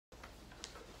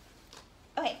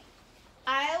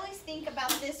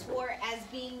this war as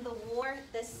being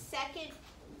the second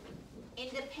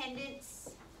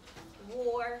independence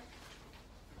war,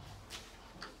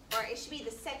 or it should be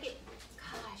the second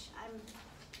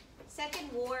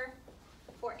war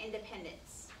for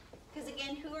independence. Because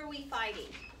again, who are we fighting?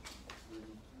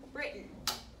 Britain.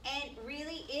 And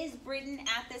really, is Britain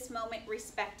at this moment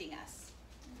respecting us?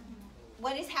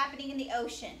 What is happening in the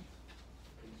ocean?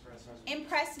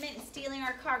 Impressment and stealing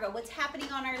our cargo. What's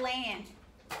happening on our land?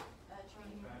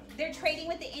 They're trading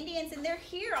with the Indians, and they're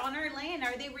here on our land.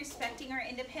 Are they respecting our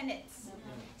independence?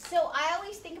 So I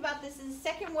always think about this as a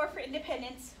second war for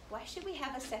independence. Why should we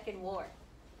have a second war?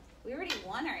 We already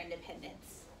won our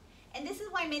independence. And this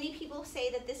is why many people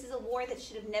say that this is a war that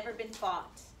should have never been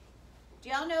fought. Do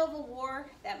y'all know of a war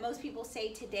that most people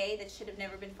say today that should have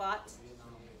never been fought?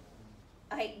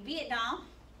 Okay, Vietnam.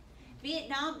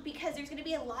 Vietnam, because there's going to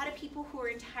be a lot of people who are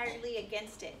entirely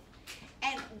against it.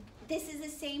 And this is the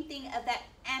same thing of that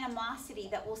animosity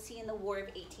that we'll see in the War of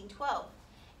 1812.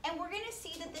 And we're going to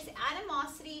see that this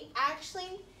animosity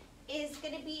actually is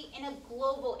going to be in a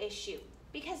global issue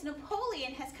because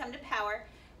Napoleon has come to power.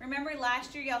 Remember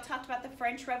last year y'all talked about the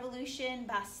French Revolution,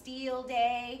 Bastille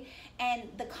Day, and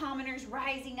the commoners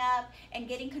rising up and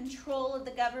getting control of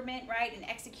the government, right, and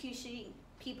executing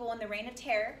people in the Reign of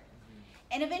Terror.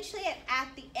 And eventually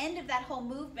at the end of that whole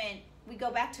movement, we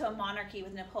go back to a monarchy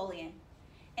with Napoleon.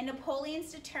 And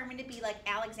Napoleon's determined to be like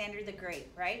Alexander the Great,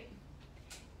 right?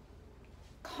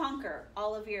 Conquer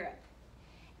all of Europe.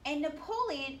 And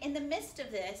Napoleon, in the midst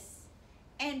of this,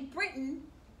 and Britain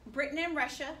and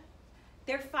Russia,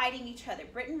 they're fighting each other.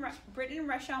 Britain and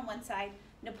Russia on one side,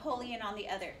 Napoleon on the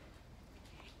other.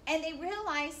 And they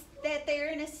realize that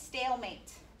they're in a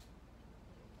stalemate.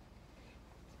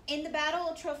 In the Battle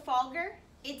of Trafalgar,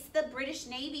 it's the British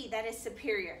Navy that is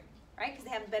superior, right? Because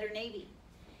they have a better navy.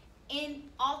 In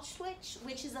Auschwitz,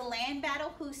 which is a land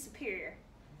battle, who's superior?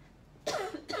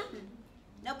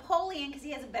 Napoleon, because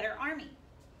he has a better army.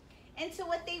 And so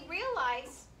what they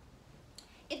realize,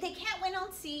 if they can't win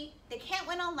on sea, they can't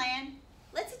win on land,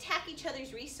 let's attack each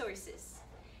other's resources.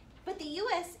 But the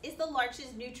U.S. is the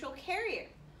largest neutral carrier.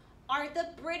 Are the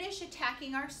British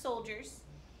attacking our soldiers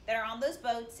that are on those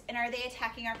boats, and are they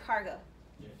attacking our cargo?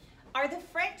 Yes. Are the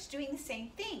French doing the same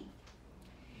thing?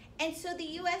 And so the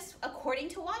U.S., according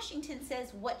to Washington,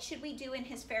 says, what should we do in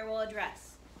his farewell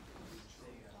address?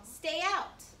 Stay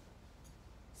out.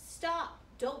 Stop.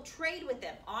 Don't trade with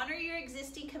them. Honor your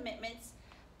existing commitments.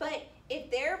 But if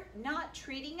they're not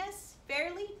treating us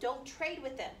fairly, don't trade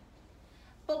with them.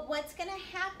 But what's going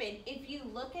to happen if you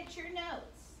look at your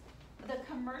notes, the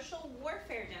commercial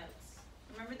warfare notes,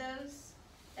 remember those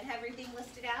that have everything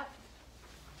listed out?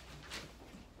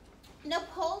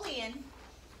 Napoleon,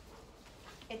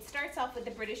 it starts off with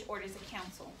the British Orders of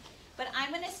Council. But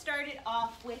I'm going to start it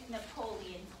off with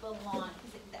Napoleon's Ballon,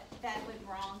 because that was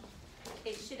wrong.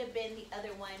 It should have been the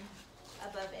other one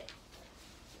above it.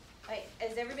 All right,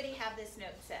 does everybody have this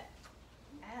note set?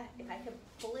 If I could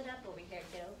pull it up over here,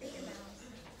 get over your mouse.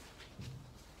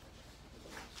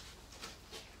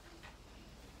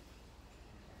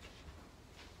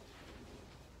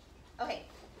 Okay.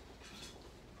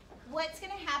 What's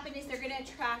going to happen is they're going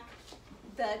to track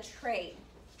the trade.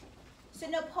 So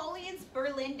Napoleon's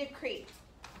Berlin Decree,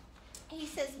 he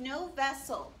says, no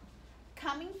vessel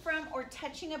coming from or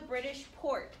touching a British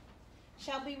port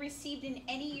shall be received in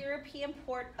any European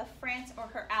port of France or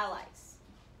her allies.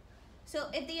 So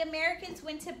if the Americans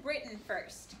went to Britain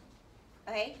first,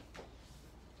 okay,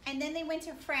 and then they went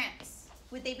to France,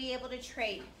 would they be able to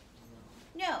trade?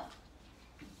 No.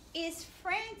 Is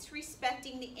France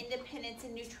respecting the independence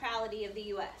and neutrality of the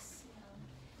U.S.?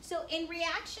 So in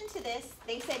reaction to this,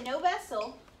 they said no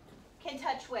vessel can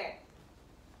touch where?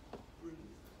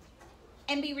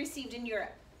 And be received in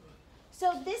Europe.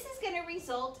 So this is going to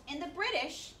result in the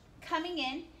British coming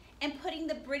in and putting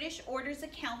the British Orders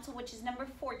of Council, which is number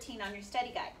 14 on your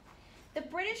study guide. The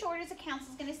British Orders of Council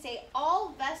is going to say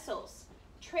all vessels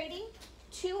trading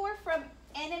to or from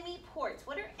enemy ports.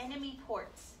 What are enemy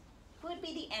ports? Who would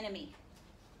be the enemy?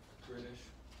 British.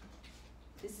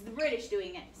 This is the British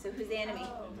doing it. So who's the enemy?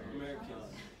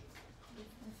 Americans.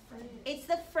 It's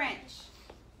the French.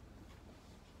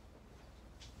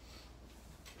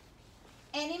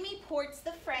 Enemy ports,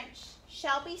 the French,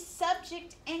 shall be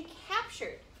subject and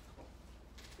captured.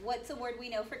 What's a word we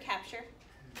know for capture?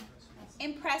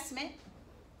 Impressment.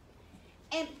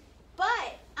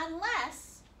 But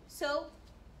unless, so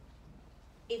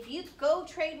if you go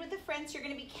trade with the French, you're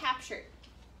going to be captured.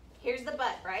 Here's the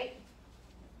but, right?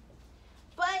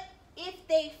 But if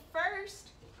they first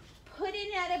put in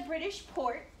at a British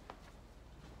port,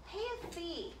 pay a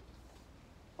fee.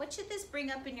 What what should this bring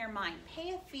up in your mind? Pay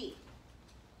a fee.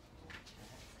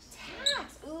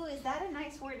 Tax. Ooh, is that a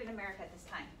nice word in America at this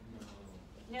time?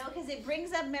 No, because it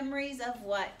brings up memories of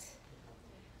what?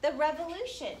 The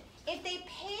Revolution. If they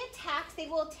pay a tax, they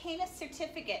will obtain a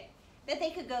certificate that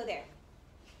they could go there.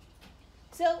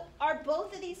 So are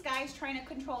both of these guys trying to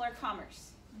control our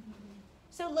commerce?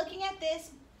 So looking at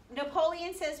this,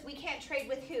 Napoleon says we can't trade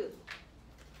with who?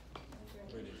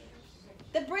 British.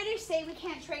 The British say we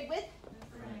can't trade with?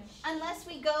 Unless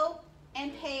we go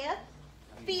and pay a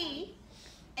fee.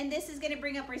 And this is going to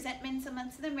bring up resentments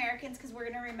amongst the Americans because we're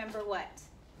going to remember what?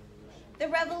 The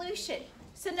Revolution.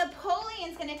 So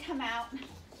Napoleon's going to come out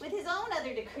with his own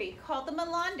other decree called the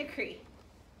Milan Decree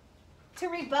to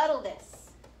rebuttal this.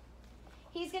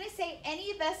 He's going to say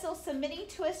any vessel submitting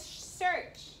to a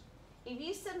search, if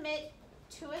you submit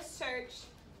to a search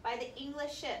by the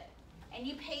English ship and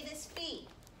you pay this fee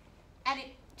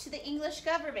to the English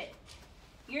government,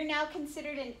 you're now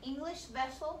considered an English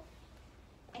vessel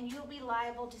and you'll be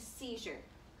liable to seizure.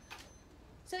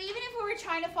 So even if we were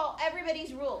trying to follow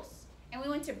everybody's rules and we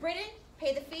went to Britain,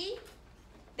 pay the fee,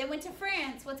 then went to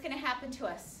France, what's going to happen to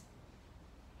us?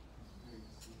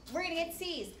 We're going to get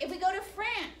seized. If we go to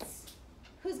France,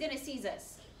 who's going to seize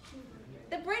us?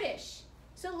 The British.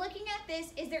 So looking at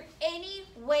this, is there any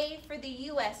way for the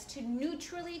U.S. to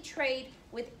neutrally trade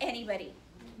with anybody?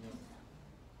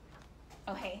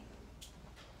 Okay.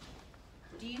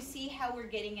 Do you see how we're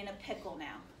getting in a pickle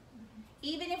now?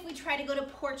 Even if we try to go to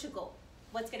Portugal,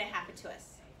 what's going to happen to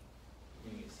us?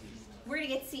 We're going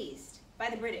to get seized by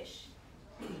the British.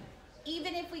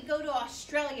 Even if we go to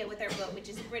Australia with our boat, which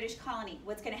is a British colony,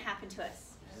 what's going to happen to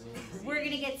us? We're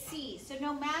going to get seized. So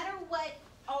no matter what,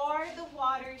 are the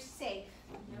waters safe?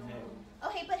 No.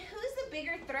 Okay, but who's the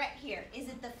bigger threat here? Is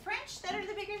it the French that are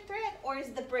the bigger threat, or is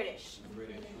it the British?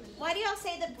 British. Why do y'all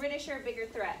say the British are a bigger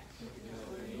threat?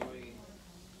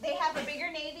 They have a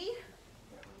bigger navy.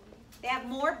 They have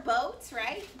more boats,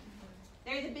 right?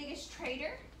 They're the biggest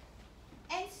trader.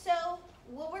 And so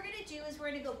what we're going to do is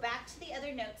we're going to go back to the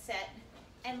other note set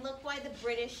and look why the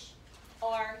British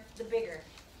are the bigger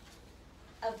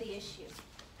of the issue.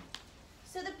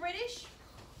 So the British,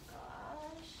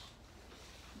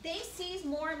 they seize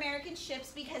more American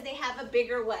ships because they have a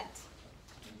bigger what?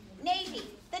 Navy.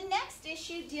 The next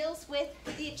issue deals with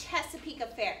the Chesapeake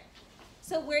affair.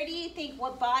 So where do you think,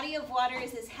 what body of water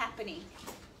is this happening?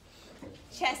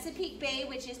 Chesapeake Bay,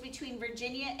 which is between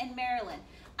Virginia and Maryland.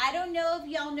 I don't know if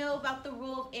y'all know about the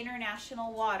rule of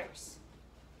international waters.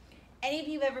 Any of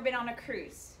you ever been on a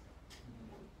cruise?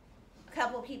 A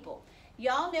couple people.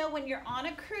 Y'all know when you're on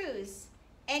a cruise,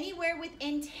 anywhere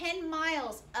within 10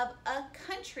 miles of a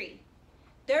country,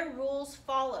 their rules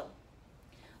follow.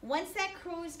 Once that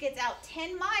cruise gets out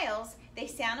 10 miles, they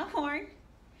sound a horn,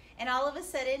 and all of a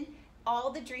sudden,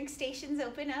 all the drink stations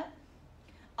open up.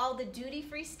 All the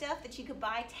duty-free stuff that you could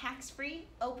buy tax-free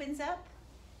opens up.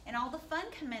 And all the fun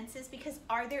commences because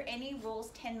are there any rules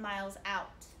 10 miles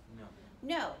out? No.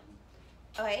 No.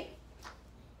 Okay.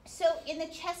 So in the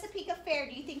Chesapeake affair,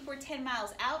 do you think we're 10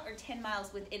 miles out or 10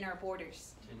 miles within our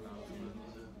borders? 10 miles.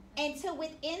 And so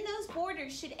within those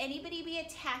borders, should anybody be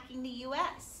attacking the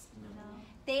U.S.? No.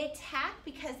 They attack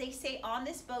because they say on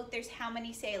this boat there's how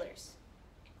many sailors?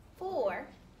 4.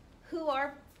 Who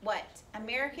are what?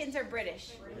 Americans or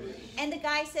British? British. And the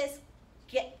guy says,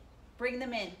 bring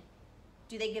them in.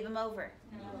 Do they give him over?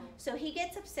 No. So he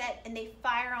gets upset and they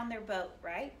fire on their boat,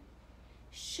 right?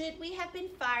 Should we have been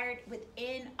fired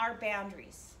within our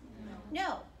boundaries? No.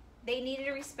 No. They needed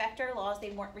to respect our laws.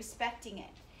 They weren't respecting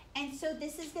it. And so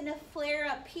this is going to flare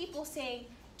up people saying,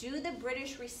 do the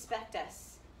British respect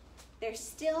us? They're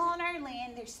still on our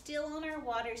land. They're still on our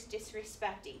waters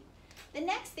disrespecting. The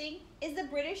next thing is the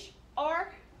British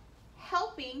are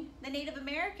helping the Native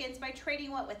Americans by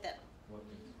trading what with them?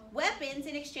 Weapons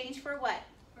in exchange for what?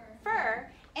 Fur.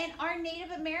 And our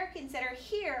Native Americans that are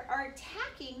here are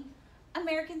attacking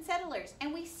American settlers.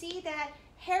 And we see that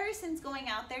Harrison's going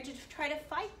out there to try to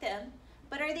fight them,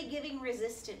 but are they giving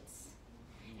resistance?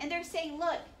 And they're saying,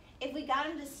 look, if we got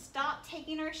them to stop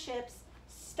taking our ships,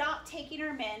 stop taking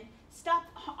our men, stop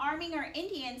arming our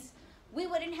Indians, we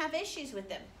wouldn't have issues with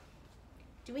them.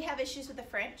 Do we have issues with the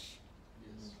French?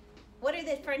 Yes. What are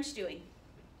the French doing?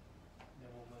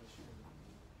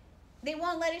 They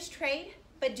won't let us trade,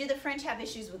 but do the French have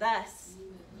issues with us?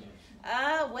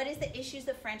 What is the issues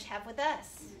the French have with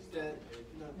us?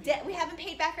 Debt. We haven't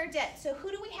paid back our debt. So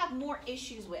who do we have more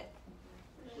issues with?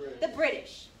 The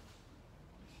British.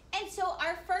 And so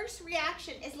our first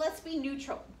reaction is let's be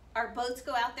neutral. Our boats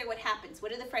go out there, what happens?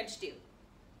 What do the French do?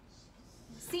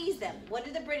 Seize them. What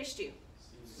do the British do?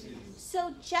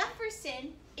 So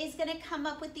Jefferson is going to come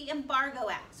up with the Embargo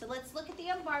Act. So let's look at the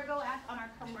Embargo Act on our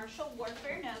commercial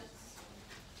warfare notes.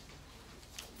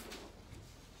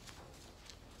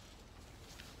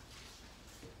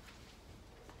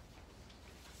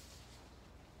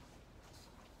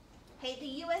 Hey, the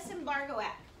U.S. Embargo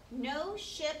Act. No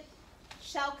ship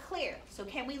shall clear. So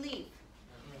can we leave?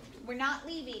 We're not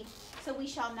leaving. So we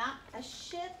shall not, a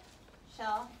ship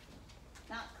shall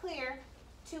not clear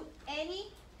to any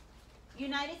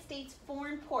United States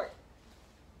foreign port.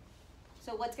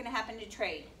 So what's going to happen to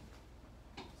trade?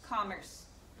 Commerce.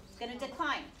 It's going to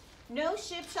decline. No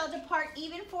ship shall depart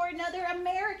even for another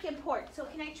American port. So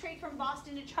can I trade from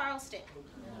Boston to Charleston?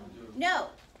 No.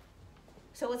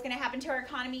 So what's going to happen to our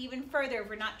economy even further if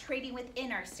we're not trading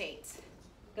within our states?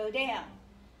 Go down.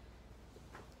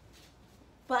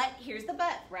 But here's the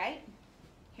but, right?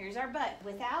 Here's our but.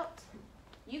 Without,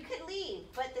 you could leave,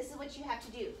 but this is what you have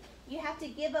to do. You have to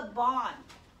give a bond.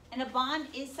 And a bond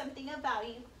is something of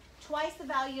value, twice the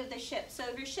value of the ship. So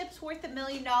if your ship's worth $1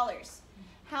 million,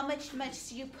 how much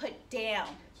do you put down?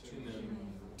 $2 million.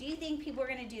 Do you think people are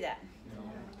going to do that? No.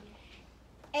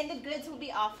 And the goods will be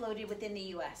offloaded within the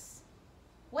U.S.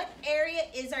 What area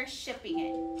is our shipping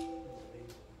in?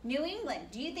 New England.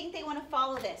 Do you think they want to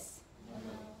follow this? No.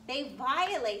 They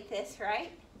violate this,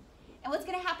 right? And what's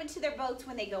going to happen to their boats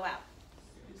when they go out?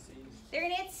 They're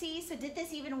going to get seized, so did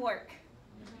this even work?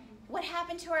 What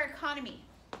happened to our economy?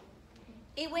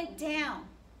 It went down.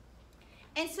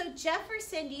 And so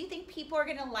Jefferson, do you think people are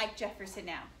going to like Jefferson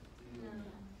now? No.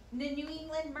 The New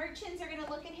England merchants are going to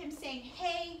look at him saying,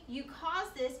 hey, you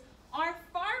caused this. Our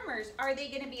farmers, are they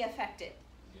going to be affected?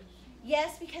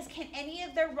 Yes, because can any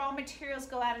of their raw materials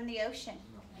go out in the ocean?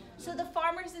 So the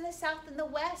farmers in the South and the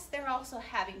West, they're also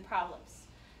having problems.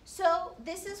 So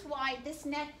this is why this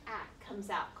next act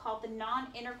comes out called the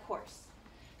Non-Intercourse.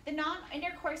 The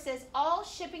Non-Intercourse says all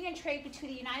shipping and trade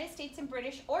between the United States and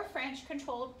British or French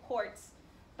controlled ports,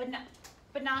 but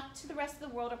not to the rest of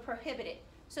the world, are prohibited.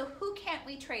 So who can't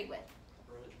we trade with?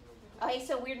 Okay,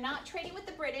 so we're not trading with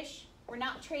the British, we're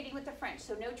not trading with the French,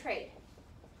 so no trade.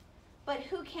 But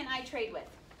who can I trade with?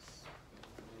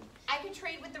 I can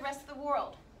trade with the rest of the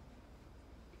world.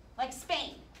 Like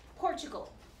Spain,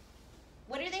 Portugal.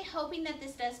 What are they hoping that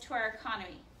this does to our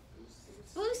economy?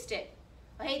 Boost it.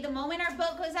 Okay, the moment our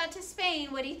boat goes out to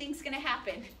Spain, what do you think is going to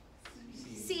happen?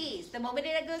 Seas. The moment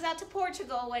it goes out to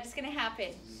Portugal, what's going to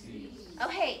happen?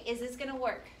 Okay, is this going to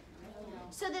work?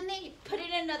 So then they put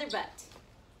in another but.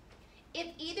 If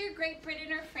either Great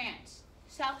Britain or France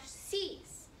shall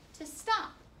cease to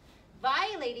stop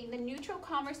violating the neutral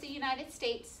commerce of the United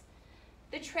States,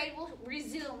 the trade will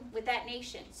resume with that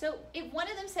nation. So if one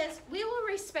of them says, we will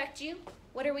respect you,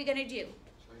 what are we going to do?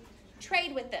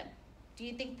 Trade with them. Do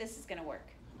you think this is going to work?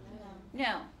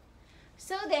 No.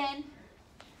 So then,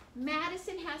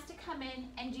 Madison has to come in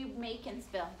and do Macon's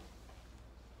bill.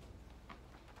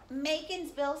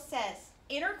 Macon's bill says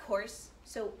intercourse,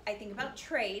 so I think about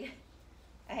trade,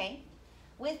 okay,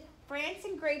 with France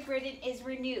and Great Britain is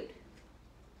renewed.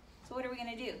 So what are we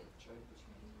going to do?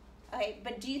 Okay,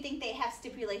 but do you think they have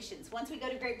stipulations? Once we go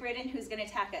to Great Britain, who's going to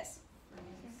attack us?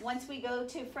 Once we go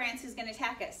to France, who's going to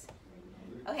attack us?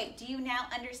 Okay, do you now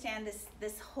understand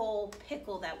this whole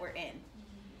pickle that we're in?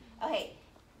 Okay,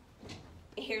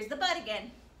 here's the but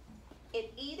again. If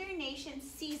either nation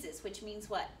seizes, which means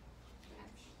what?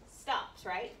 Stops,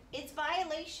 right? It's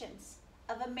violations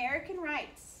of American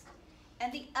rights,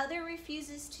 and the other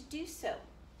refuses to do so.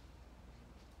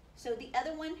 So the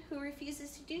other one who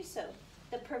refuses to do so,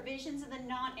 the provisions of the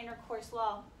non-intercourse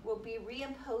law will be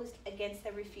reimposed against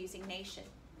the refusing nation.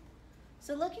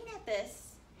 So looking at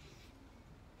this,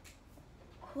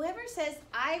 whoever says,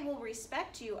 I will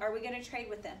respect you, are we going to trade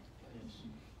with them? Yes.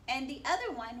 And the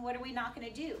other one, what are we not going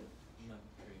to do?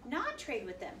 Not trade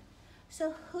with them.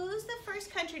 So who's the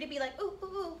first country to be like, ooh,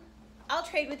 ooh, ooh, I'll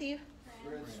trade with you?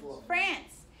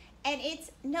 France. And it's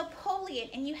Napoleon,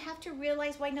 and you have to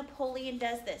realize why Napoleon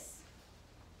does this.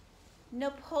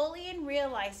 Napoleon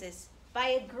realizes by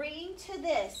agreeing to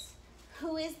this,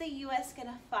 who is the U.S. going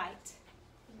to fight?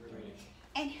 British.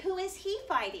 And who is he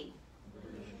fighting?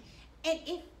 British. And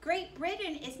if Great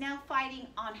Britain is now fighting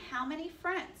on how many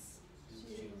fronts?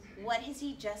 What has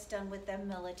he just done with the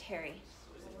military?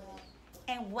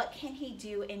 And what can he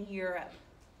do in Europe?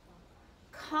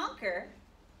 Conquer,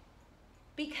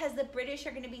 because the British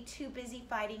are going to be too busy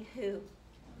fighting who?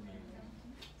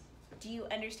 Do you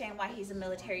understand why he's a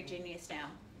military genius now?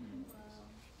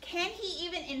 Can he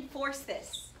even enforce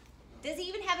this? Does he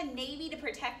even have a navy to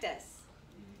protect us?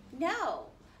 No.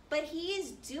 But he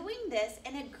is doing this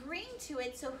and agreeing to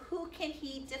it, so who can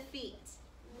he defeat?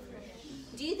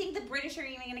 Do you think the British are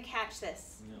even going to catch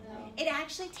this? No. It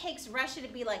actually takes Russia to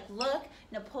be like, look,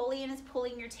 Napoleon is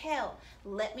pulling your tail.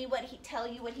 Let me tell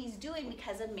you what he's doing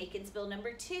because of Macon's Bill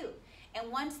number 2.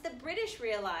 And once the British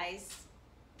realize,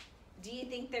 do you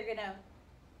think they're going to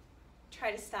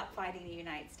try to stop fighting the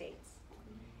United States?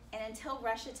 And until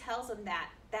Russia tells them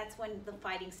that, that's when the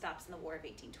fighting stops in the War of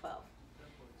 1812.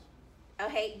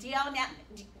 Okay, do y'all now,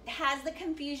 has the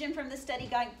confusion from the study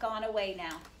gone away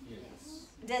now? Yes.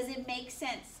 Does it make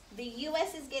sense? The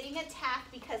U.S. is getting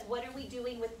attacked because what are we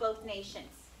doing with both nations?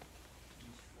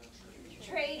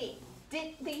 Trading.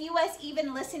 Did the U.S.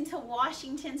 even listen to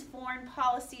Washington's foreign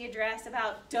policy address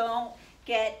about don't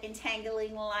get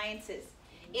entangling alliances?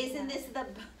 Isn't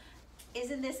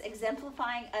this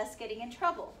exemplifying us getting in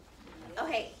trouble?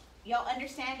 Okay, y'all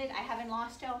understand it? I haven't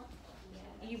lost y'all?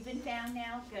 You've been found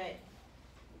now? Good.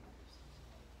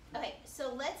 Okay,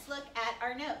 so let's look at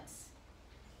our notes.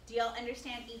 Do y'all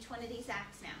understand each one of these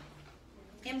acts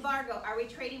now? Embargo, are we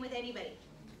trading with anybody?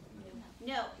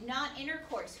 No.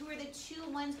 Non-intercourse, who are the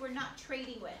 2 ones we're not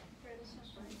trading with?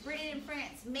 Britain and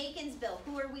France. Macon's Bill,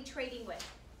 who are we trading with?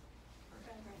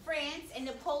 France, and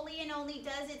Napoleon only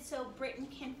does it so Britain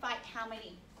can fight how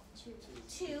many?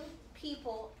 2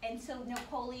 people, and so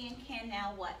Napoleon can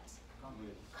now what?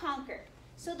 Conquer.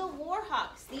 So the war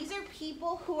hawks, these are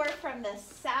people who are from the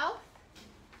South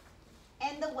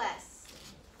and the West.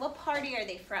 What party are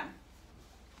they from?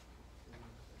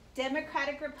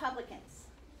 Democratic Republicans.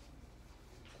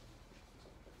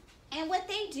 And what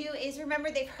they do is,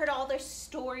 remember, they've heard all their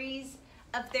stories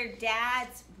of their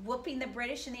dads whooping the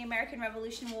British in the American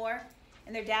Revolution War,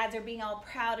 and their dads are being all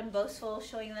proud and boastful,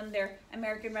 showing them their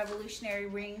American Revolutionary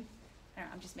ring. I don't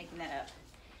know, I'm just making that up.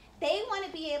 They want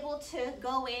to be able to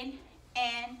go in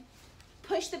and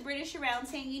push the British around,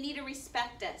 saying you need to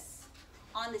respect us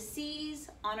on the seas,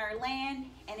 on our land,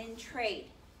 and in trade.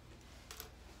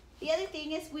 The other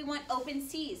thing is we want open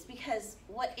seas, because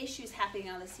what issues happening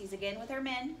on the seas again with our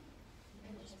men?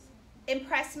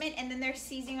 Impressment, and then they're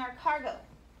seizing our cargo.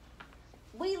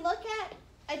 We look at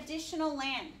additional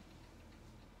land.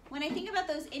 When I think about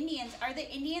those Indians, are the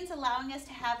Indians allowing us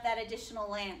to have that additional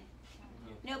land?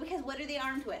 No, because what are they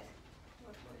armed with?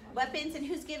 Weapons, and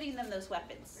who's giving them those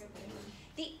weapons?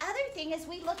 The other thing is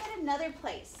we look at another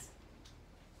place.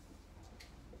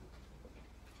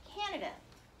 Canada.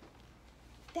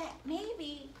 That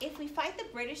maybe if we fight the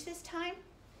British this time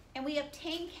and we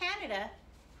obtain Canada,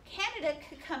 Canada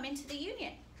could come into the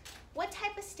Union. What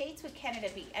type of states would Canada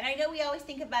be? And I know we always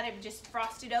think about it just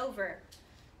frosted over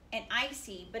and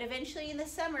icy, but eventually in the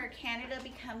summer, Canada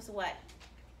becomes what?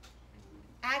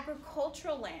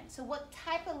 Agricultural land. So what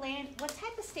type of land, what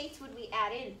type of states would we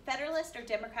add in? Federalist or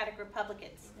Democratic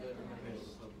Republicans?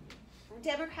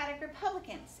 Democratic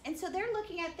Republicans. And so they're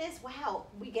looking at this, wow,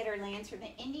 we get our lands from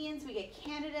the Indians, we get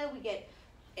Canada, we get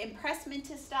impressment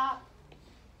to stop,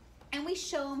 and we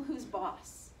show them who's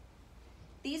boss.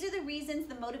 These are the reasons,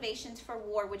 the motivations for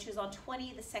war, which is on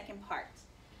 20, the second part.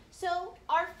 So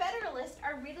our Federalists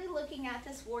are really looking at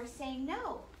this war saying,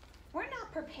 no, we're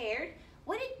not prepared.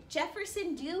 What did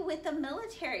Jefferson do with the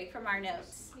military from our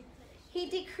notes?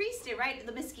 He decreased it, right?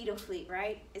 The mosquito fleet,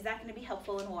 right? Is that going to be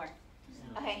helpful in war?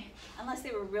 Okay, unless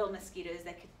they were real mosquitoes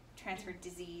that could transfer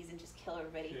disease and just kill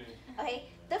everybody. Okay,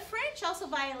 the French also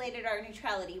violated our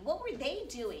neutrality. What were they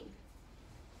doing?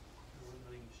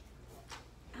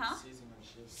 Huh?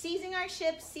 Seizing our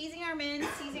ships, seizing our men,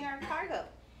 seizing our cargo.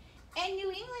 And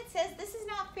New England says, this is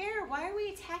not fair. Why are we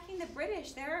attacking the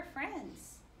British? They're our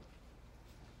friends.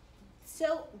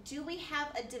 So do we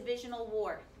have a divisional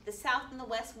war? The South and the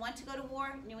West want to go to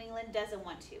war. New England doesn't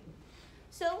want to.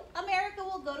 So America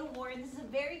will go to war, and this is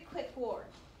a very quick war.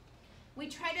 We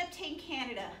try to obtain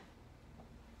Canada,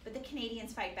 but the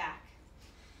Canadians fight back.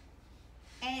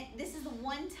 And this is the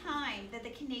one time that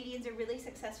the Canadians are really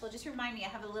successful. Just remind me, I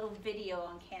have a little video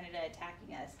on Canada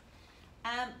attacking us.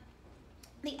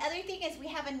 The other thing is we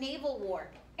have a naval war,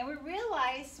 and we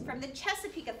realize from the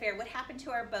Chesapeake affair what happened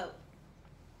to our boat.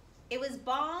 It was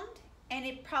bombed, and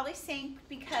it probably sank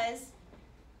because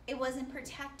it wasn't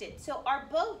protected. So our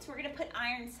boats, we're going to put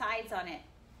iron sides on it.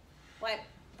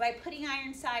 By putting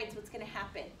iron sides, what's going to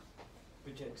happen?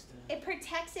 It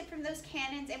protects it from those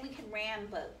cannons, and we can ram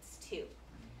boats too.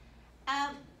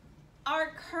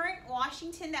 Our current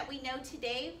Washington that we know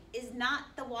today is not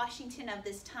the Washington of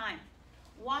this time.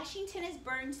 Washington is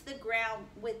burned to the ground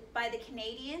by the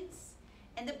Canadians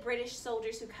and the British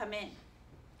soldiers who come in.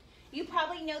 You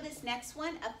probably know this next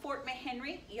one, of Fort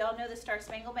McHenry. You all know the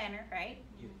Star-Spangled Banner, right?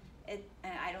 Yeah.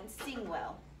 I don't sing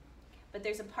well, but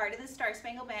there's a part of the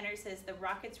Star-Spangled Banner that says, the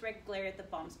rockets red glare, the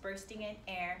bombs bursting in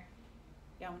air.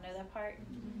 Y'all know that part?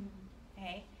 Mm-hmm.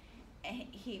 Okay. And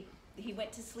he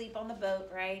went to sleep on the boat,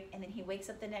 right? And then he wakes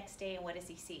up the next day, and what does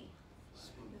he see?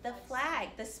 The flag,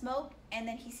 the smoke, and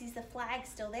then he sees the flag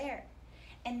still there.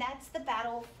 And that's the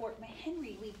Battle of Fort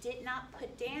McHenry we did not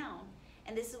put down.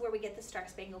 And this is where we get the Star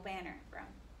Spangled Banner from.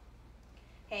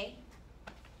 Okay?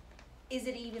 Is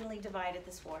it evenly divided,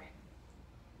 this war?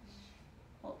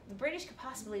 Well, the British could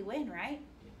possibly win, right?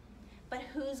 But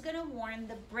who's going to warn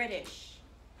the British?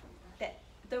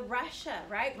 The Russia,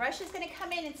 right? Russia's going to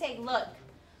come in and say, look,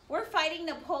 we're fighting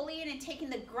Napoleon and taking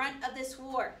the grunt of this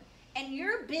war. And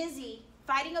you're busy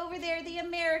fighting over there the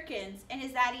Americans, and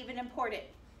is that even important?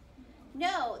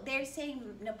 No, they're saying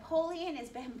Napoleon is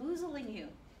bamboozling you.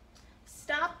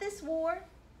 Stop this war,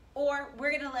 or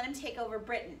we're going to let him take over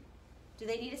Britain. Do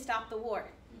they need to stop the war?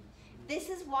 This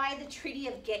is why the Treaty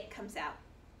of Ghent comes out.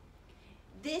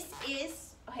 This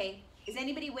is, okay, is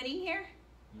anybody winning here?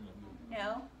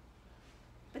 No.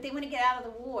 But they want to get out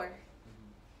of the war.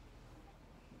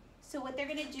 So what they're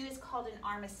going to do is called an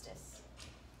armistice.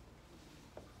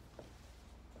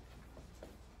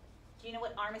 Do you know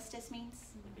what armistice means?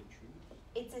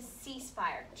 It's a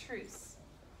ceasefire, truce.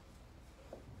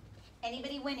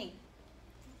 Anybody winning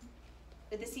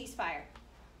with the ceasefire?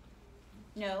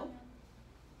 No.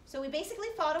 So we basically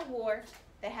fought a war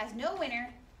that has no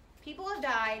winner. People have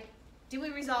died. Did we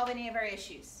resolve any of our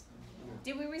issues?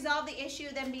 Did we resolve the issue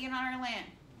of them being on our land?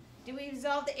 Did we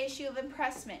resolve the issue of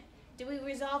impressment? Did we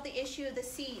resolve the issue of the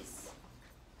seas?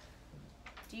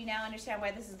 Do you now understand why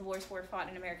this is the worst war fought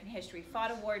in American history? Fought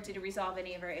a war, did it resolve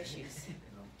any of our issues?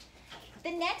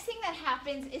 The next thing that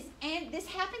happens is, and this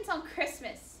happens on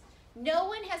Christmas, no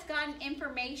one has gotten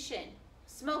information,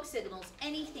 smoke signals,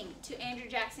 anything to Andrew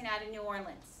Jackson out of New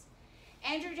Orleans.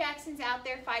 Andrew Jackson's out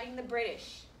there fighting the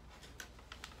British.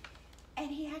 And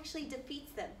he actually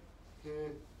defeats them.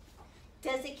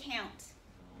 Does it count?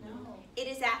 No. It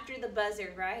is after the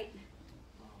buzzer, right?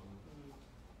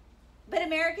 But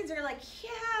Americans are like,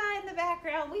 yeah, in the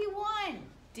background, we won.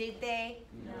 Did they?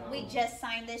 No. We just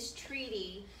signed this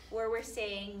treaty where we're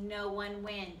saying no one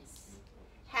wins.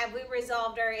 Have we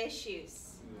resolved our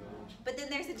issues? No. But then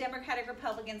there's the Democratic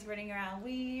Republicans running around,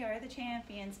 we are the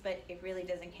champions, but it really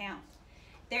doesn't count.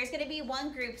 There's going to be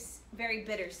one group's very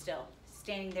bitter still,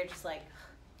 standing there just like,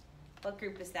 what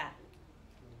group is that?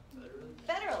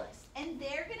 Federalists. And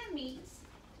they're going to meet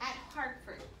at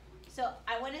Hartford. So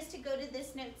I want us to go to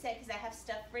this note set because I have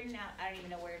stuff written out. I don't even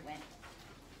know where it went.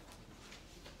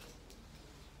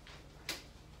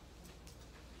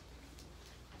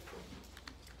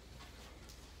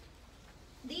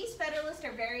 These Federalists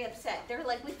are very upset. They're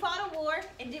like, we fought a war,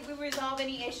 and did we resolve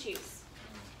any issues?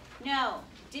 No.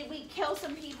 Did we kill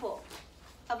some people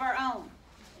of our own?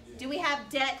 Do we have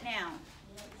debt now?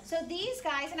 So these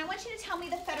guys, and I want you to tell me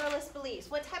the Federalist beliefs.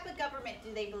 What type of government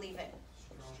do they believe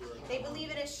in? They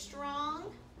believe in a strong,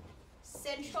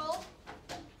 central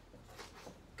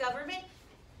government.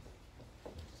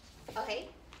 Okay.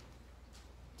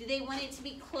 Do they want it to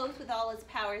be clothed with all its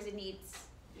powers and needs?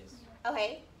 Yes.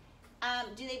 Okay.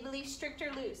 Do they believe strict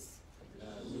or loose?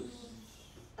 Loose.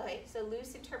 Okay, so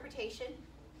loose interpretation.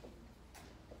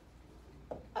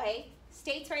 Okay.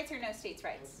 States' rights or no states'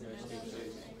 rights? No states'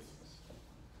 rights.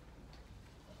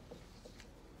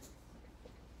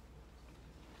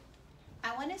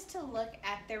 I want us to look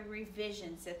at the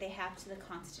revisions that they have to the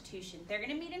Constitution. They're going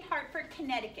to meet in Hartford,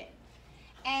 Connecticut,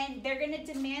 and they're going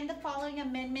to demand the following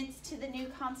amendments to the new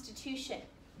Constitution.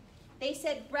 They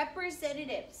said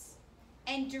representatives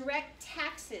and direct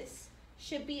taxes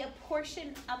should be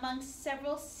apportioned amongst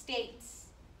several states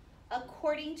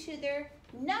according to their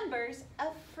numbers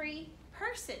of free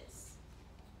persons.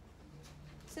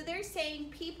 So they're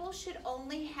saying people should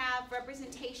only have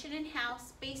representation in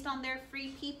House based on their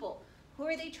free people. Who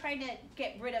are they trying to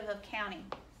get rid of county?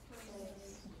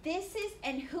 This is,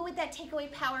 and who would that take away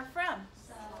power from?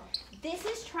 This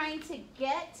is trying to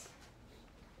get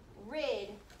rid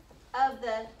of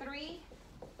the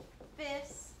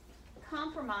 3/5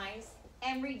 compromise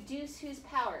and reduce whose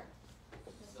power?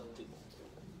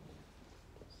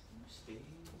 State?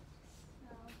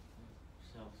 No.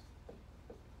 South.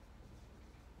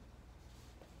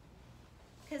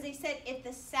 Because they said if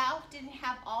the South didn't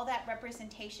have all that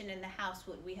representation in the House,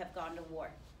 would we have gone to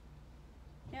war?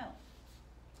 No.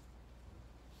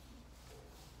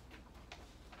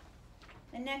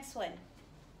 The next one.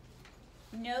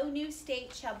 No new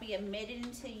state shall be admitted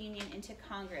into the Union into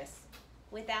Congress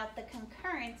without the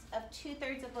concurrence of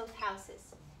 2/3 of both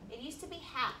houses. It used to be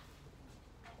half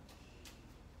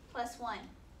plus 1.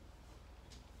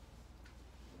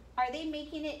 Are they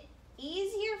making it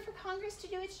easier for Congress to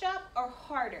do its job or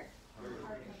harder?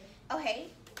 Harder.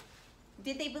 Okay.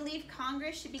 Did they believe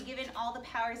Congress should be given all the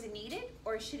powers it needed,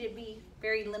 or should it be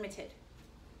very limited?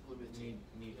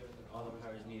 Need all the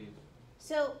powers needed.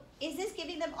 So is this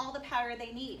giving them all the power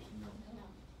they need? No.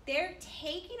 They're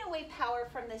taking away power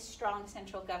from this strong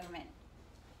central government.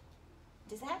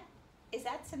 Is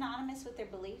that synonymous with their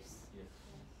beliefs? Yes.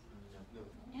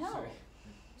 No. Sorry.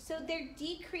 So they're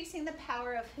decreasing the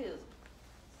power of who?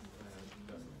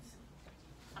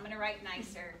 I'm going to write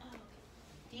nicer.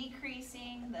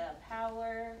 Decreasing the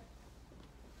power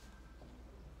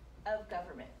of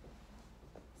government.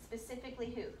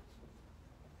 Specifically who?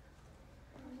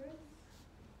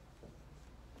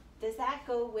 Does that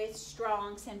go with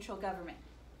strong central government?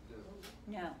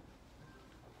 No.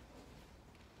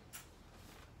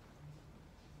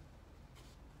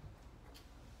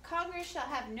 Congress shall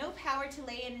have no power to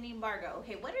lay in an embargo.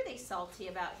 Okay, what are they salty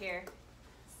about here?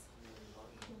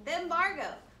 The embargo.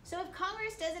 So if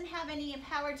Congress doesn't have any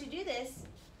power to do this,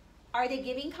 are they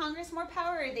giving Congress more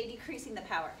power, or are they decreasing the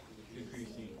power?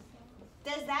 Decreasing.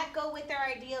 Does that go with their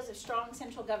ideals of strong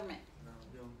central government?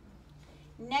 No.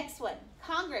 Next one.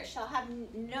 Congress shall have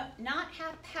not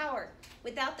have power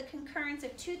without the concurrence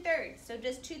of 2/3. So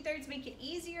does 2/3 make it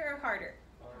easier or harder?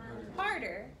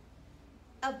 Harder.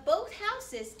 Of both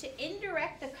houses to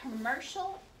indirect the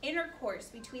commercial intercourse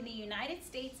between the United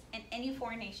States and any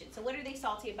foreign nation. So what are they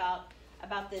salty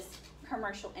about this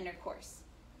commercial intercourse?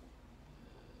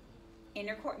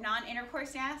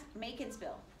 Non-intercourse Makin's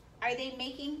bill. Are they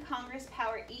making Congress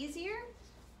power easier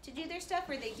to do their stuff,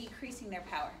 or are they decreasing their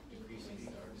power? Decreasing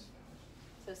powers.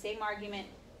 So same argument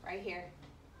right here.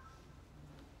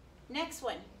 Next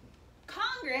one.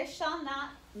 Congress shall not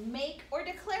make or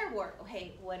declare war.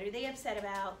 Okay, what are they upset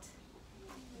about?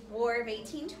 War of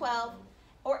 1812,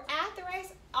 or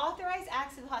authorize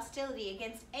acts of hostility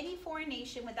against any foreign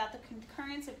nation without the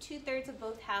concurrence of 2/3 of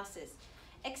both houses,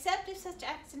 except if such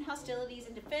acts and hostilities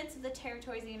in defense of the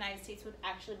territories of the United States would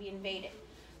actually be invaded.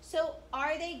 So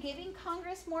are they giving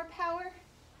Congress more power,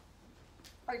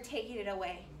 or taking it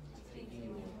away?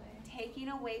 Taking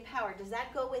away power. Does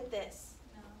that go with this?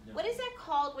 No. What is that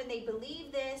called when they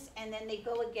believe this and then they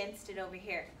go against it over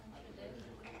here?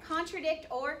 Contradict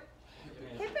or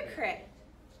hypocrite.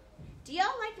 Do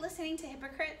y'all like listening to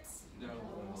hypocrites? No.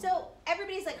 So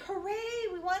everybody's like, hooray,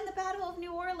 we won the Battle of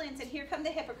New Orleans, and here come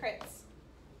the hypocrites.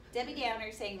 Debbie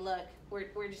Downer saying, look,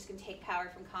 we're just going to take power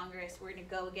from Congress. We're going to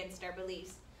go against our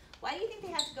beliefs. Why do you think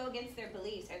they have to go against their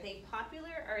beliefs? Are they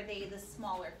popular, or are they the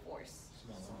smaller force?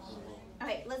 All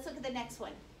right, let's look at the next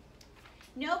one.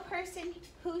 No person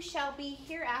who shall be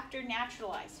hereafter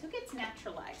naturalized. Who gets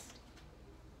naturalized?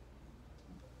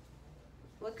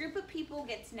 What group of people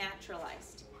gets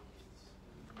naturalized?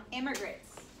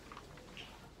 Immigrants.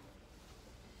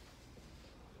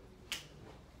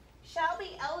 Shall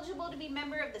be eligible to be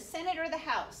member of the Senate or the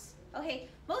House. Okay,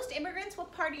 most immigrants,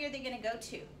 what party are they going to go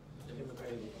to?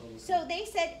 So they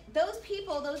said those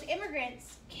people, those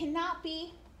immigrants, cannot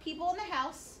be people in the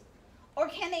House, or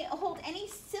can they hold any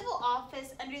civil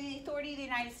office under the authority of the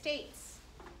United States?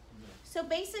 So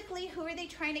basically, who are they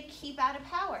trying to keep out of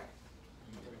power?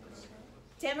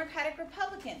 Democratic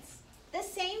Republicans. The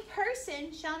same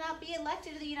person shall not be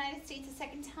elected to the United States a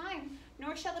second time,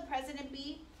 nor shall the president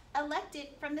be elected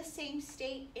from the same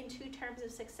state in 2 terms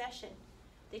of succession.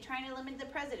 They're trying to limit the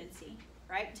presidency,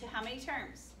 right, to how many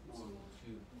terms?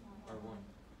 2 or 1.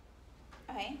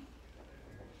 Okay.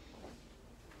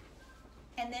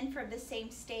 And then from the same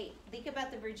state. Think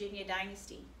about the Virginia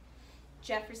dynasty.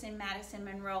 Jefferson, Madison,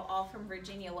 Monroe, all from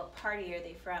Virginia. What party are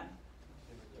they from?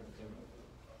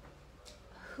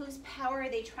 Whose power are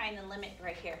they trying to limit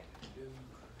right here?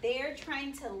 They're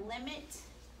trying to limit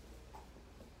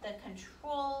the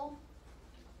control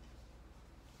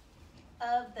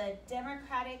of the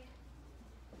Democratic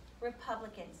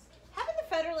Republicans. Haven't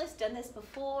the Federalists done this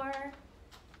before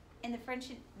in the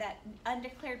French, that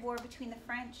undeclared war between the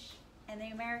French and the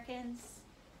Americans?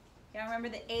 Y'all remember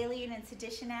the Alien and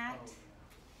Sedition Act?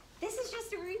 This is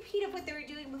just a repeat of what they were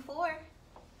doing before.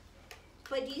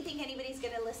 But do you think anybody's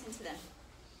going to listen to them?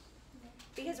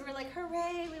 Because we're like,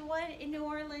 hooray, we won in New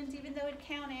Orleans, even though it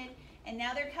counted. And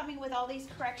now they're coming with all these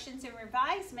corrections and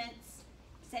revisements.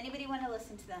 Does anybody want to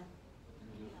listen to them?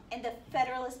 And the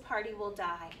Federalist Party will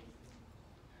die.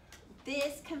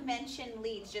 This convention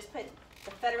leads, just put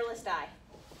the Federalists die.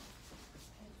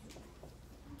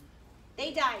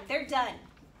 They died. They're done.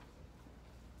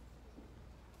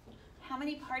 How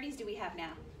many parties do we have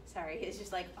now? Sorry, it's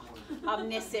just like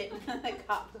omniscient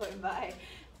cop going by.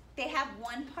 They have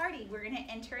one party. We're going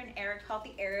to enter an era called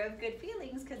the era of good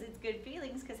feelings, because it's good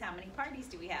feelings, because how many parties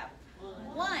do we have?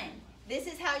 One. This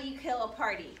is how you kill a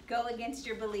party. Go against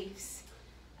your beliefs.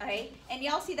 Okay, and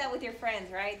y'all see that with your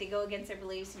friends, right? They go against their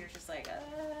beliefs and you're just like,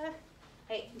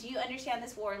 Hey, do you understand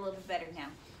this war a little bit better now?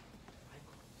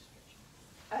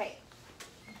 Okay,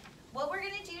 what we're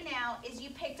gonna do now is you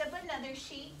picked up another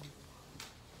sheet.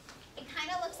 It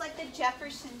kind of looks like the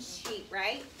Jefferson sheet,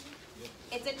 right?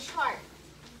 It's a chart.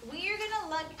 We are gonna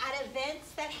look at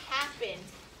events that happened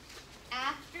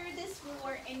after this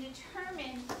war and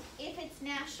determine if it's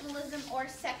nationalism or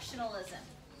sectionalism.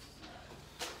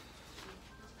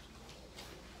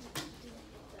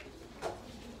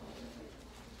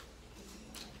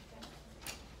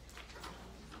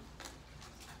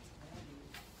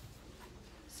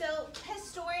 So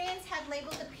historians have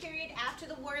labeled the period after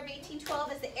the War of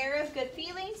 1812 as the era of good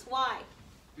feelings. Why?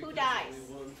 Who dies?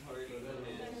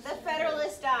 The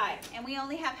Federalists died. And we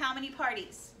only have how many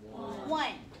parties?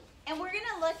 One. And we're going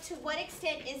to look to what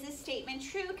extent is this statement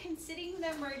true considering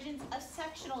the emergence of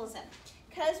sectionalism.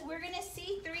 Because we're going to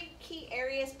see three key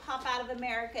areas pop out of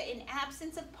America. In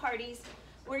absence of parties,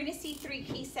 we're going to see three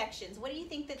key sections. What do you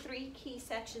think the three key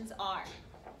sections are?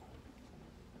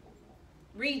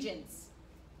 Regions.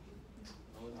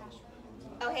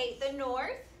 Okay, the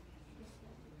North,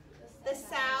 the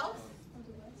South,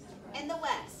 and the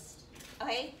West.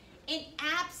 Okay? In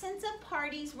absence of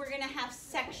parties, we're going to have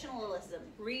sectionalism,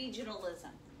 regionalism.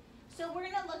 So we're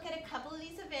going to look at a couple of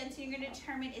these events and you're going to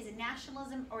determine is it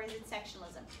nationalism or is it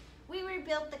sectionalism. We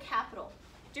rebuilt the capital.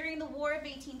 During the War of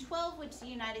 1812, which the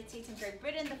United States and Great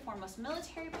Britain, the foremost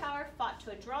military power, fought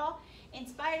to a draw,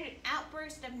 inspired an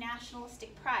outburst of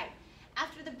nationalistic pride.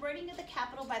 After the burning of the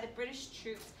capital by the British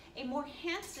troops, a more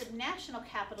handsome national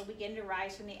capital began to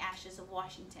rise from the ashes of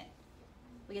Washington.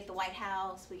 We get the White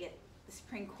House, we get the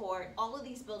Supreme Court, all of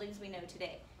these buildings we know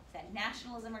today. Is that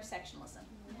nationalism or sectionalism?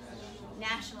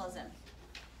 Nationalism.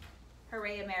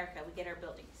 Hooray, America, we get our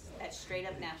buildings. That's straight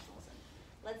up nationalism.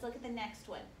 Let's look at the next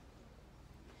one.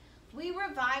 We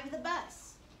revived the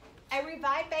bus. A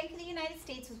revived Bank of the United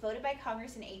States was voted by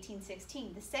Congress in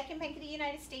 1816. The Second Bank of the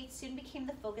United States soon became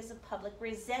the focus of public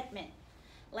resentment.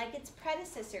 Like its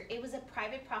predecessor, it was a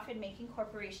private profit-making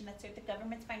corporation that served the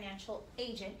government's financial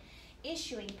agent,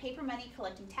 issuing paper money,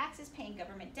 collecting taxes, paying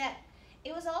government debt.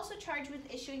 It was also charged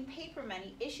with issuing paper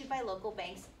money issued by local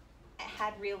banks that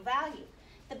had real value.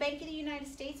 The Bank of the United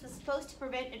States was supposed to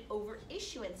prevent an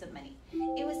overissuance of money.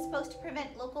 It was supposed to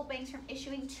prevent local banks from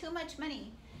issuing too much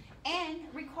money and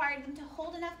required them to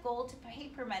hold enough gold to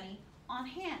paper money on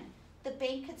hand. The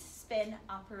bank could suspend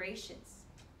operations.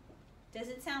 Does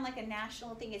it sound like a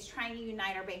national thing? It's trying to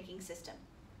unite our banking system.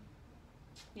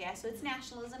 Yeah, so it's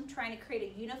nationalism, trying to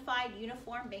create a unified,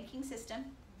 uniform banking system.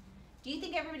 Do you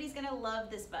think everybody's going to love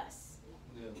this bus?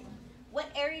 No. What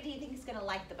area do you think is going to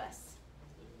like the bus?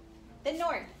 The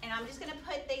North. And I'm just going to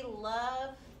put they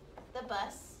love the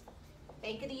bus.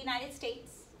 Bank of the United States.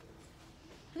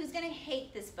 Who's going to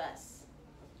hate this bus?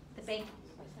 The bank.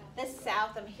 The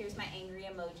South. Here's my angry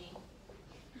emoji.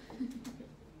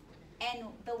 And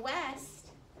the West,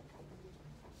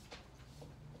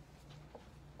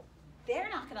 they're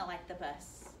not going to like the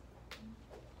bus.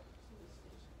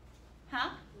 Huh?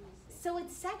 So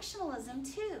it's sectionalism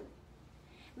too.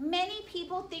 Many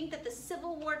people think that the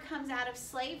Civil War comes out of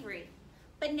slavery.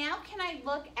 But now can I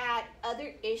look at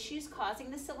other issues causing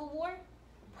the Civil War?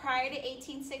 Prior to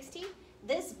 1860,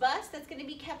 this bus that's going to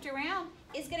be kept around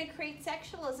is going to create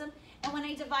sectionalism. And when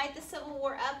I divide the Civil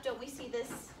War up, don't we see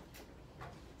this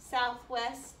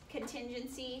Southwest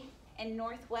contingency and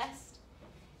Northwest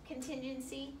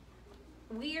contingency?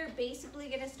 We are basically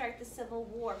going to start the Civil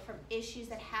War from issues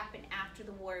that happened after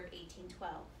the War of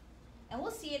 1812. And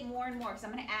we'll see it more and more because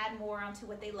I'm going to add more onto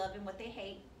what they love and what they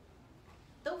hate.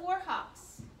 The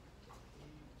Warhawks.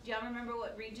 Do y'all remember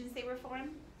what regions they were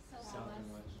from? South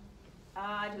and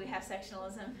West. Do we have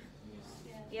sectionalism?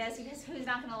 Yes. Yes, because who's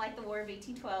not going to like the War of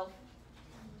 1812?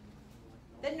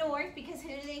 The North, because who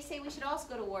do they say we should also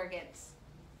go to war against?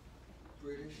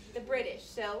 British. The British.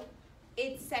 So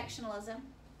it's sectionalism.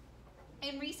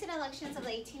 In recent elections of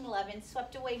 1811,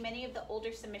 swept away many of the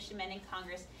older submission men in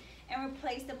Congress and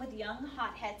replaced them with young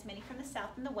hotheads, many from the South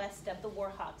and the West, dubbed the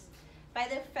Warhawks by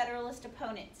their Federalist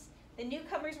opponents. The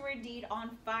newcomers were indeed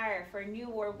on fire for a new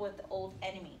war with the old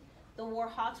enemy. The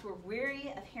Warhawks were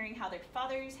weary of hearing how their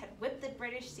fathers had whipped the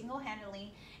British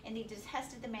single-handedly, and they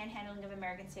detested the manhandling of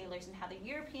American sailors and how the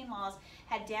European laws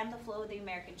had damned the flow of the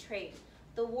American trade.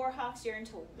 The Warhawks yearned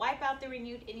to wipe out the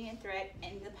renewed Indian threat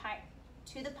and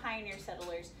to the pioneer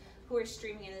settlers who were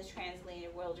streaming into the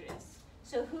Trans-Atlantic wilderness.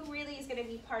 So who really is going to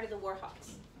be part of the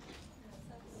Warhawks?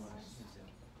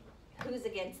 Who's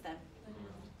against them?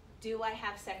 Do I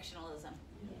have sectionalism?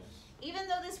 Even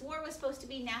though this war was supposed to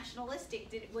be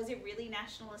nationalistic, was it really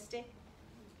nationalistic?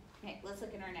 Okay, let's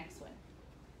look at our next one.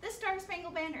 The Star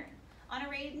Spangled Banner. On a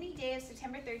rainy day of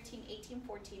September 13,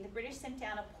 1814, the British sent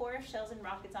down a pour of shells and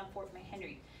rockets on Fort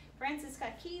McHenry. Francis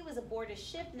Scott Key was aboard a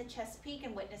ship in the Chesapeake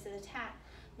and witnessed the attack.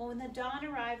 But when the dawn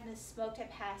arrived and the smoke had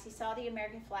passed, he saw the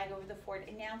American flag over the fort,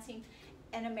 announcing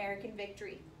an American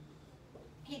victory.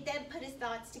 He then put his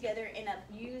thoughts together and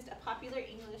used a popular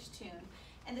English tune,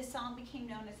 and the song became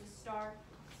known as the Star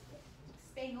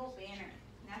Spangled Banner.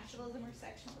 Nationalism or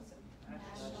sectionalism?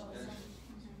 Nationalism.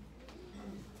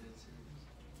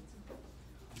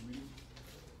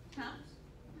 Huh?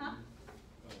 Huh?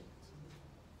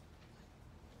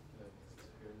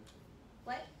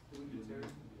 What?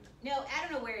 No, I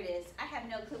don't know where it is. I have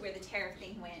no clue where the tariff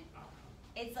thing went.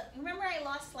 It's remember I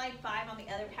lost slide 5 on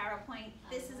the other PowerPoint?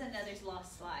 This is another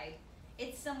lost slide.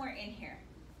 It's somewhere in here.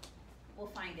 We'll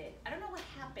find it. I don't know what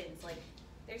happens. Like,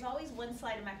 there's always one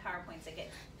slide in my PowerPoints that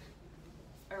gets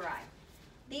awry.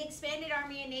 The expanded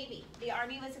Army and Navy. The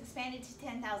Army was expanded to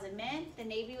 10,000 men. The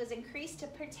Navy was increased to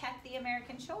protect the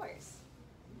American shores.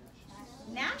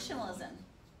 Nationalism.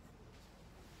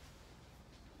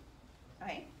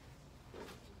 Okay.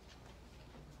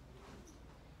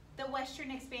 The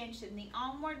Western expansion. The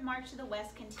onward march to the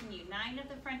west continued. 9 of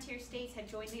the frontier states had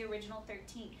joined the original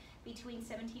 13 between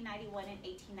 1791 and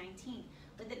 1819,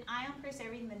 with an eye on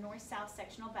preserving the north-south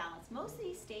sectional balance. Most of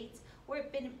these states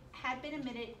had been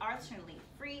admitted alternately,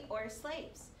 free or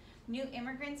slaves. New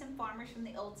immigrants and farmers from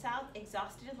the Old South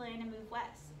exhausted land and moved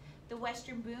west. The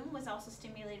Western boom was also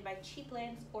stimulated by cheap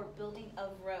lands or building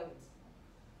of roads.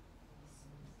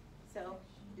 So,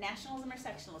 nationalism or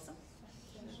sectionalism?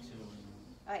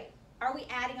 All right. Are we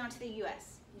adding on to the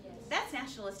U.S.? Yes. That's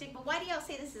nationalistic, but why do y'all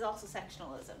say this is also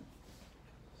sectionalism?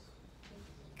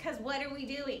 Because what are we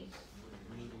doing?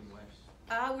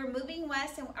 We're moving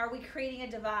west, and are we creating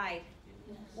a divide?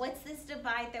 Yes. What's this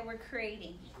divide that we're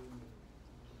creating?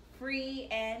 Free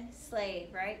and slave,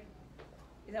 right?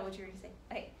 Is that what you're going to say?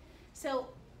 Okay. So,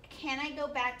 can I go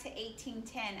back to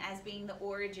 1810 as being the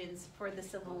origins for the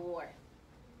Civil War?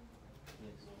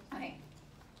 Okay.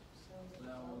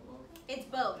 It's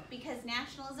both, because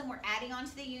nationalism, we're adding on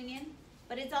to the Union,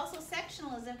 but it's also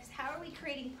sectionalism, because how are we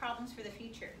creating problems for the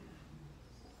future?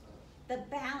 The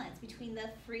balance between the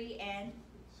free and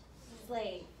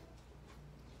slave.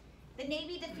 The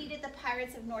Navy defeated the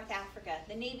pirates of North Africa.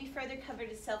 The Navy further covered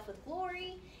itself with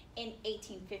glory in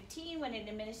 1815 when it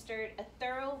administered a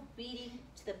thorough beating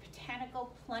to the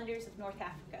botanical plunders of North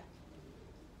Africa.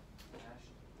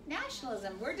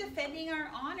 Nationalism, we're defending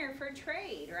our honor for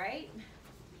trade, right?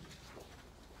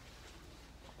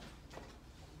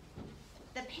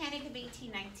 The Panic of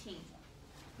 1819.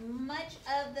 Much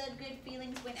of the good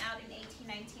feelings went out in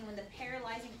 1819 when the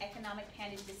paralyzing economic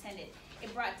panic descended.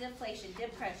 It brought deflation,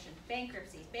 depression,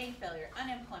 bankruptcies, bank failure,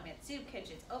 unemployment, soup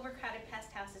kitchens, overcrowded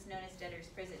pest houses known as debtors'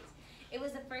 prisons. It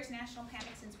was the first national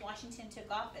panic since Washington took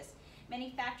office.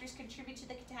 Many factors contributed to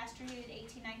the catastrophe in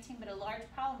 1819, but a large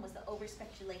problem was the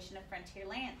over-speculation of frontier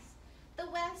lands. The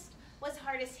West was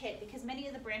hardest hit because many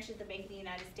of the branches of the Bank of the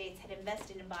United States had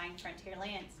invested in buying frontier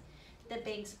lands. The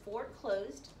banks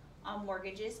foreclosed on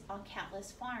mortgages on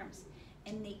countless farms.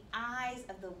 In the eyes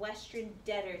of the Western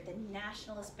debtor, the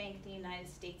nationalist Bank of the United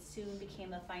States soon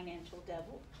became a financial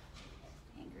devil.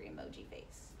 Angry emoji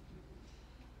face.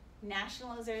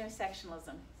 Nationalism or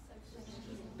sectionalism?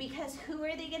 Because who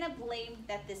are they going to blame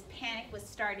that this panic was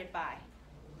started by?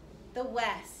 The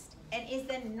West. And is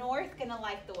the North going to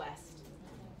like the West?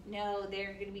 No,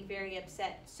 they're going to be very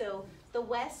upset. So the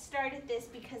West started this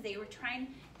because they were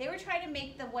trying to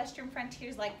make the Western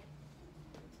frontiers like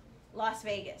Las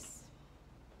Vegas.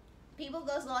 People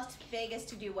go to Las Vegas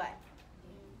to do what?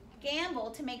 Gamble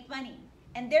to make money.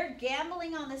 And they're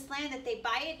gambling on this land that they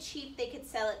buy it cheap, they could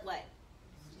sell it what?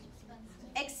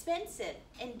 Expensive.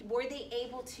 And were they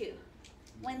able to?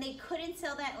 When they couldn't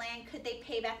sell that land, could they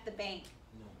pay back the bank?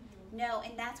 No,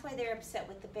 and that's why they're upset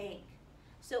with the bank.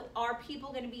 So are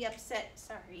people going to be upset?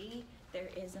 Sorry, there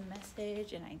is a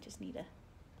message and I just need to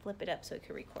flip it up so it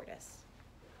can record us.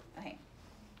 Okay.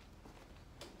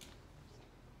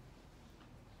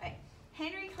 Alright.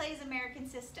 Henry Clay's American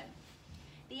system.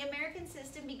 The American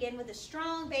system began with a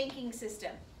strong banking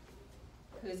system.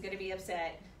 Who's going to be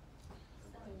upset?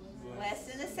 West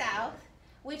and the South,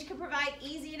 which could provide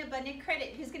easy and abundant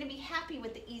credit. Who's going to be happy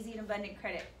with the easy and abundant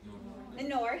credit? The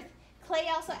North. Clay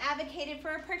also advocated for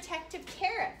a protective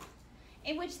tariff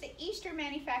in which the Eastern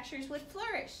manufacturers would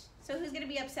flourish. So who's going to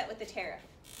be upset with the tariff?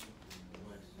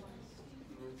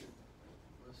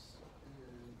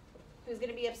 Who's going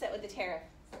to be upset with the tariff?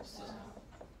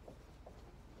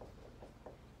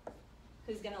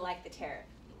 Who's going to like the tariff?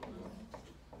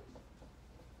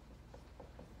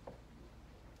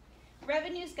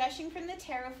 Revenues gushing from the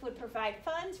tariff would provide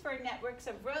funds for networks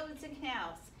of roads and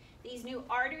canals. These new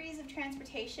arteries of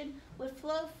transportation would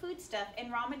flow foodstuff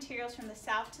and raw materials from the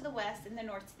south to the west and the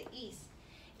north to the east.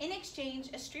 In exchange,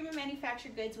 a stream of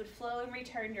manufactured goods would flow in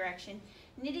return direction,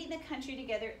 knitting the country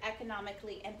together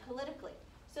economically and politically.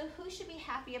 So who should be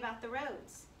happy about the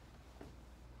roads?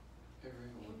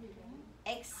 Everyone.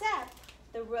 Except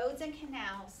the roads and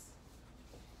canals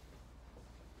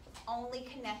only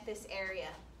connect this area.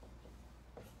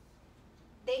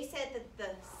 They said that the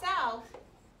South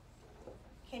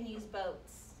can use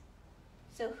boats.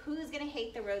 So who's going to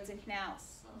hate the roads and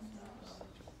canals?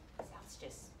 South's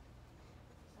just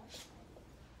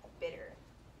bitter.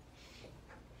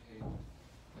 Okay.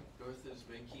 North is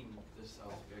making the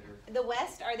South bitter. The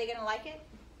West, are they going to like it?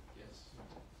 Yes.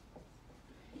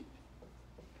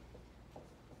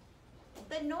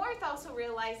 The North also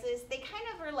realizes they kind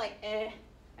of are like, I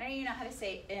don't even know how to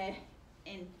say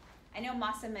in, I know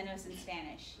más o menos in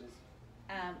Spanish.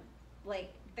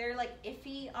 Like, they're like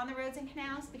iffy on the roads and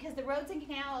canals because the roads and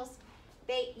canals,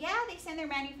 they send their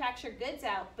manufactured goods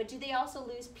out, but do they also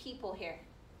lose people here?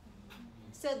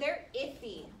 So they're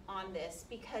iffy on this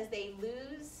because they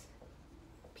lose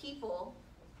people,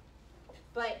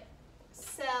 but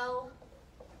sell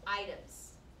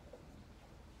items.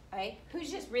 Right? Who's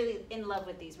just really in love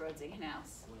with these roads and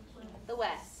canals? The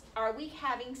West. Are we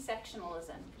having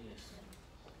sectionalism? Yes.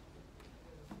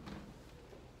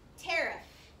 Tariff.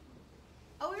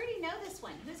 Oh, we already know this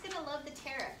one. Who's going to love the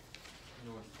tariff?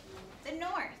 North. The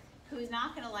North. Who's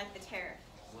not going to like the tariff?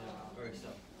 Left. Or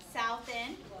south. South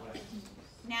and West.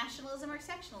 nationalism or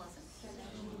sectionalism.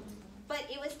 But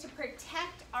it was to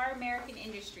protect our American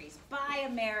industries by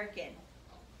American.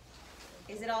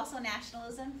 Is it also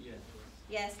nationalism? Yes.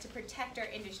 Yes, to protect our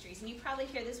industries. And you probably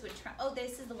hear this with Trump. Oh,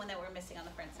 this is the one that we're missing on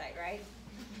the front side, right?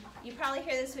 You probably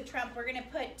hear this with Trump. We're going to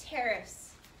put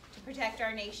tariffs to protect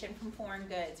our nation from foreign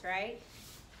goods, right?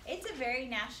 It's a very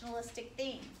nationalistic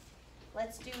thing.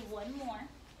 Let's do one more.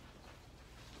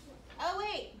 Oh,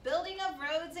 wait. Building of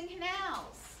roads and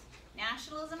canals.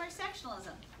 Nationalism or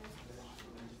sectionalism?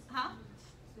 Huh?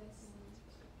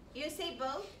 You say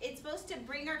both? It's supposed to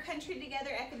bring our country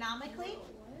together economically?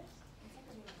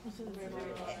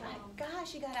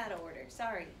 Gosh, you got out of order.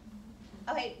 Sorry.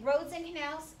 Okay, roads and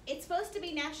canals. It's supposed to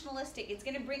be nationalistic. It's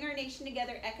going to bring our nation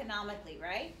together economically,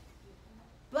 right?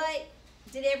 But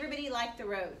did everybody like the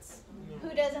roads? No.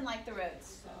 Who doesn't like the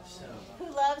roads? South.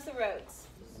 Who loves the roads?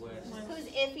 West. Who's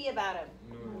iffy about them?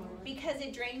 North. Because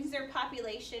it drains their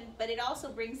population, but it also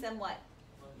brings them what?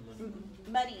 Money.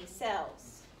 Money,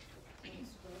 sells.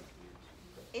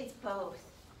 It's both.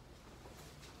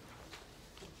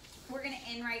 We're going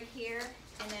to end right here,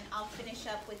 and then I'll finish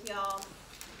up with y'all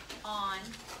on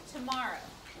tomorrow.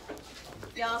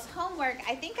 Y'all's homework,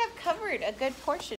 I think I've covered a good portion.